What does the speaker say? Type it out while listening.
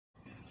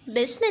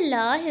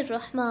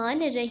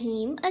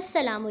Bismillahirrahmanirrahim.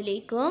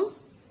 Assalamualaikum.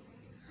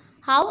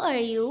 How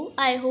are you?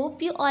 I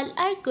hope you all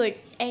are good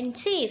and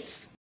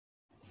safe.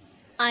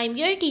 I'm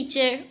your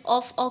teacher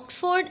of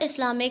Oxford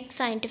Islamic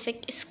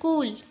Scientific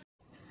School.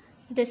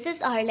 This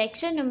is our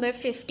lecture number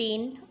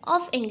 15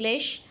 of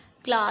English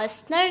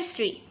class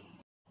nursery.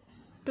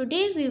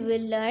 Today we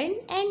will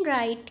learn and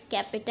write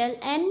capital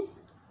N.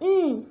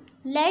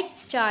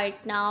 Let's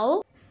start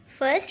now.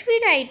 First we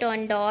write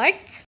on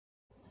dots.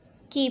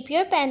 Keep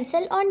your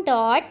pencil on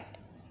dot.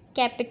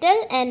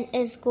 Capital N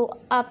is go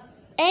up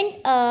and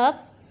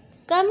up,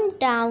 come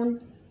down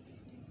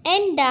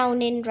and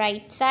down in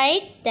right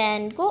side,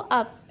 then go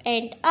up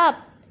and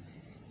up.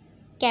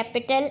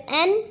 Capital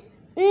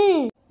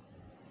N.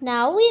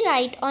 Now we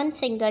write on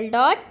single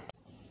dot.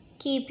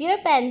 Keep your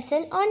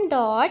pencil on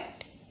dot.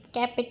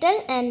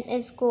 Capital N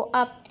is go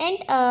up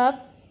and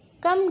up,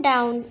 come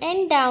down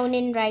and down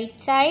in right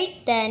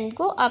side, then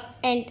go up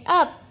and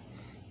up.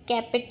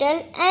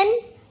 Capital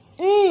N.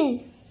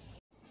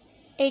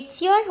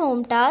 It's your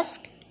home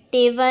task.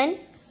 Day 1,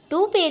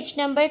 do page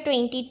number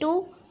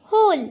 22,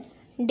 whole.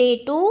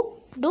 Day 2,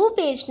 do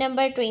page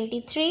number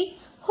 23,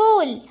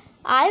 whole.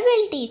 I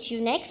will teach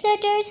you next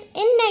letters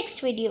in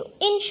next video,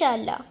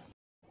 inshallah.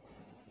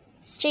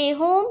 Stay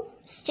home,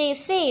 stay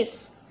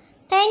safe.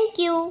 Thank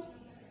you.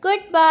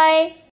 Goodbye.